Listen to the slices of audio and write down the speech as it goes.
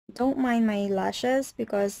Don't mind my lashes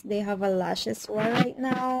because they have a lashes war right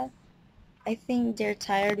now. I think they're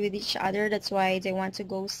tired with each other, that's why they want to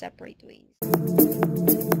go separate ways.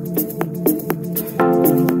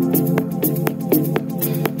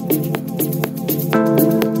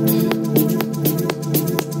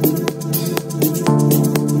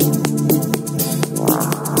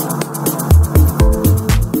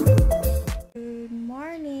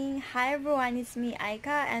 Hi everyone, it's me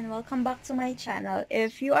ICA and welcome back to my channel.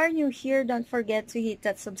 If you are new here, don't forget to hit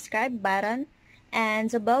that subscribe button and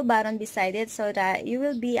the bell button beside it so that you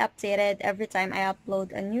will be updated every time I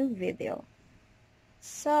upload a new video.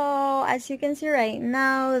 So as you can see right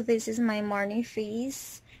now, this is my morning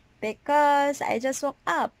face because I just woke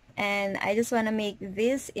up and I just want to make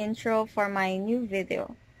this intro for my new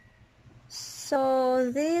video. So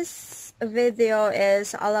this video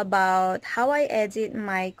is all about how I edit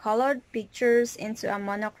my colored pictures into a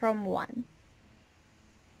monochrome one.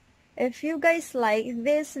 If you guys like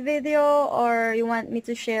this video or you want me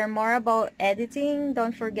to share more about editing,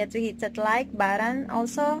 don't forget to hit that like button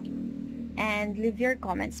also and leave your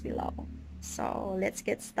comments below. So let's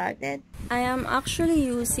get started. I am actually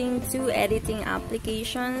using two editing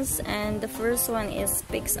applications and the first one is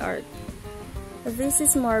Picsart. This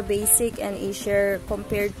is more basic and easier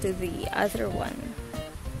compared to the other one.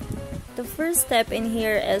 The first step in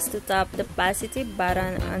here is to tap the positive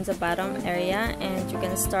button on the bottom area and you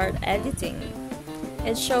can start editing.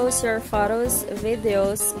 It shows your photos,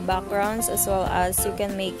 videos, backgrounds, as well as you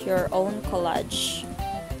can make your own collage.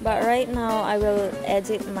 But right now I will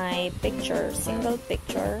edit my picture, single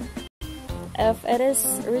picture. If it is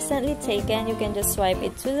recently taken, you can just swipe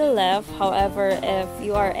it to the left. However, if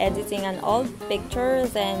you are editing an old picture,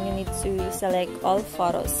 then you need to select all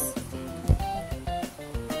photos.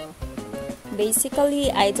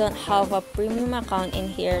 Basically, I don't have a premium account in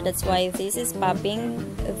here, that's why this is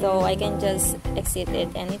popping, though I can just exit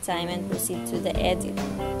it anytime and proceed to the edit.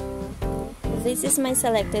 This is my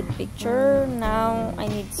selected picture. Now I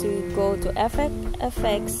need to go to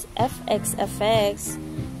FX,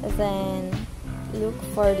 then look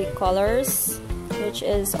for the colors, which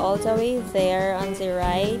is all the way there on the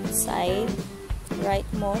right side,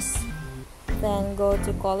 rightmost. Then go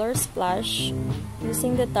to color splash.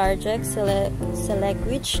 Using the target, select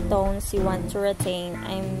which tones you want to retain.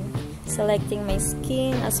 I'm selecting my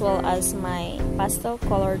skin as well as my pastel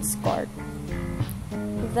colored skirt.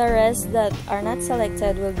 The rest that are not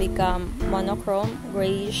selected will become monochrome,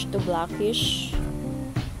 grayish to blackish.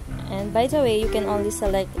 And by the way, you can only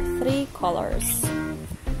select 3 colors.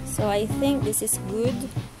 So I think this is good.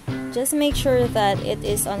 Just make sure that it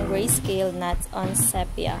is on grayscale, not on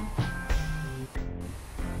sepia.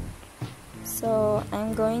 So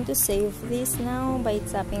I'm going to save this now by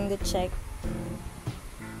tapping the check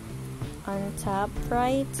on top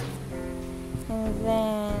right. And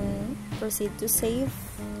then proceed to save.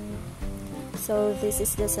 So this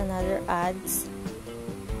is just another ads.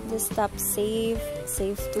 Just tap save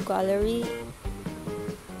to gallery,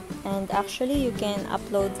 and actually you can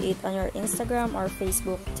upload it on your Instagram or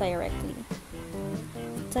Facebook directly.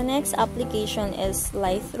 The next application is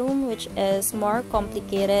Lightroom, which is more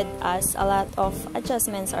complicated as a lot of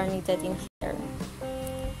adjustments are needed in here.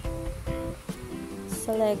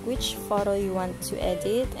 Select which photo you want to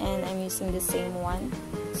edit, and I'm using the same one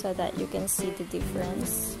so that you can see the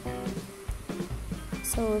difference.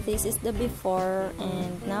 So this is the before,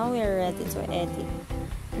 and now we are ready to edit.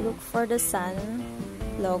 Look for the sun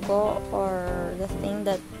logo or the thing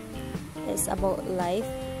that is about life.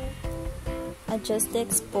 Adjust the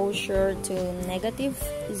exposure to negative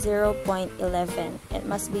 0.11. It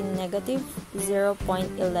must be negative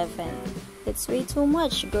 0.11. It's way too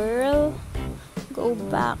much, girl. Go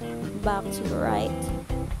back to the right.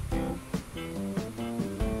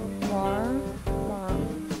 More.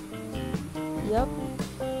 Yup.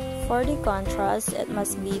 For the contrast, it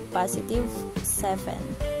must be positive 7.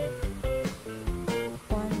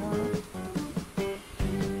 One more.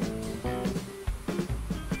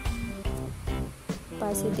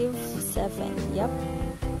 Positive 7. Yep.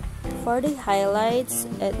 For the highlights,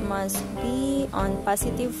 it must be on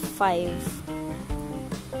positive 5.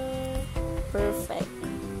 Perfect.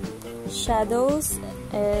 Shadows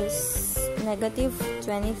is negative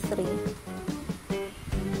 23.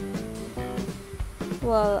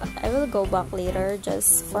 Well, I will go back later.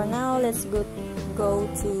 Just for now, let's go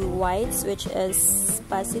to whites, which is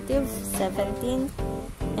positive 17,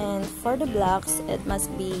 and for the blacks, it must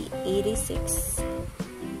be 86.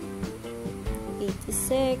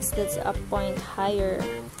 86, that's a point higher.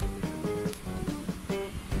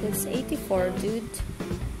 That's 84, dude.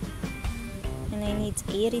 And I need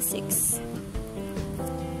 86.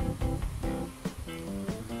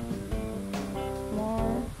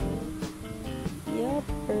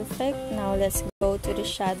 perfect. Now let's go to the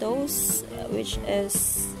shadows, which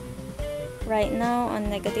is right now on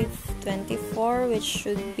 -24, which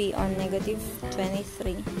should be on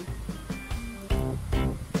 -23.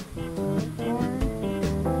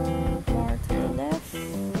 More to the left.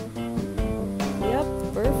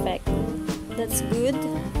 Yep, perfect. That's good.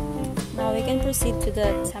 Now we can proceed to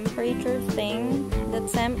the temperature thing. The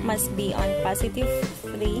temp must be on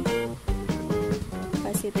 +3.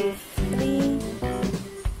 +3.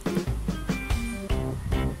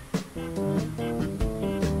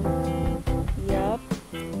 Yup.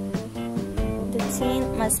 The tint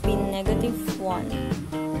must be -1.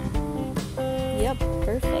 Yup,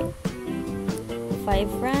 perfect.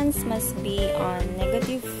 Vibrance must be on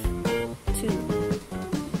 -2. 2.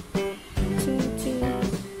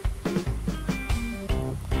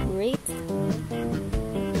 Great.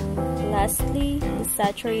 Lastly, the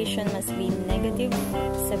saturation must be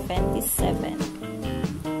 -77.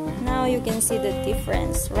 Now you can see the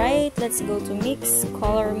difference, right? Let's go to mix,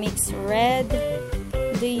 color mix red.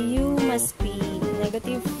 The hue must be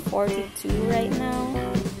 -42 right now.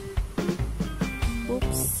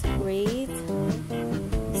 Oops, great.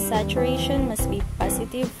 Saturation must be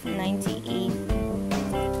 +98.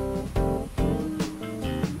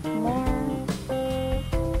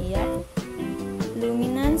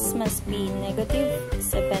 Luminance must be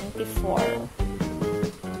 -74.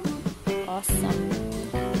 Awesome.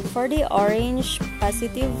 For the orange,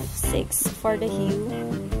 +6. For the hue,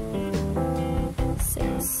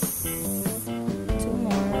 6. Two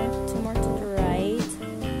more to the right.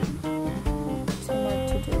 2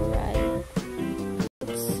 more to the right.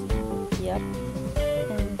 Oops. Yep.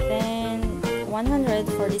 And then 100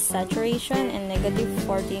 for the saturation and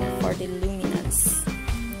 -14 for the luminance.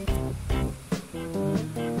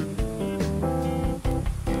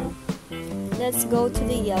 Let's go to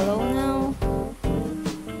the yellow now.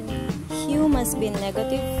 Hue must be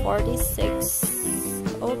 -46.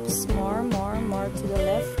 Oops, more to the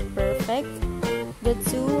left. Perfect. The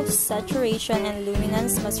two, saturation and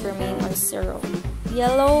luminance, must remain on 0.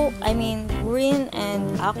 Green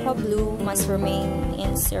and aqua blue must remain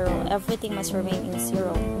in 0. Everything must remain in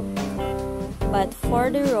 0. But for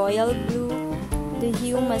the royal blue, the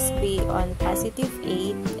hue must be on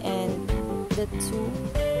 +8 and the two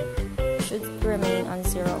should remain on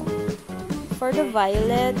 0. For the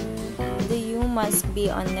violet, the hue must be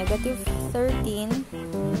on -13,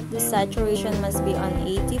 the saturation must be on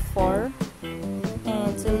 84,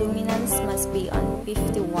 and the luminance must be on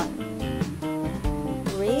 51.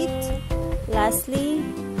 Great. Lastly,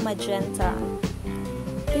 magenta.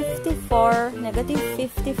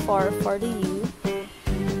 -54 for the hue,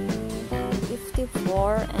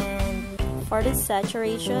 54, and for the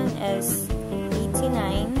saturation is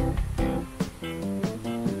 89.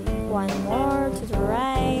 One more to the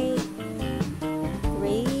right.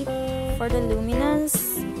 Great. For the luminance,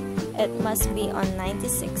 it must be on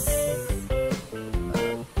 96.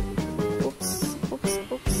 Oops.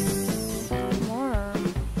 More.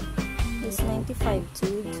 This 95,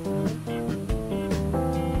 dude.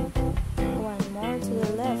 One more to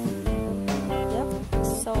the left. Yep.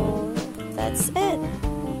 So that's it.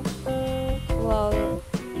 Well,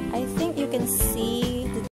 I think you can see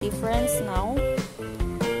the difference now.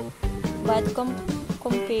 But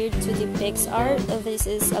compared to the Picsart, this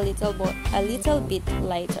is a little bit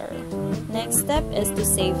lighter. Next step is to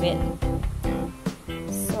save it.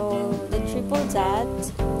 So the triple dot,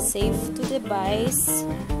 save to device,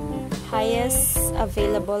 highest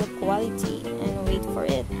available quality, and wait for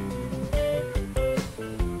it.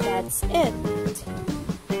 That's it.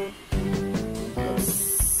 That's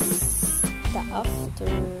the after.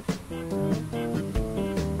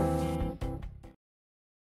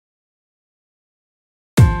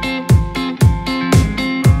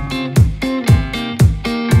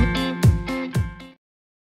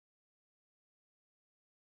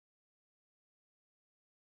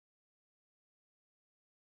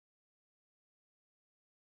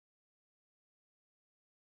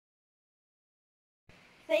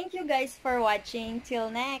 Thank you guys for watching. Till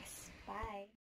next.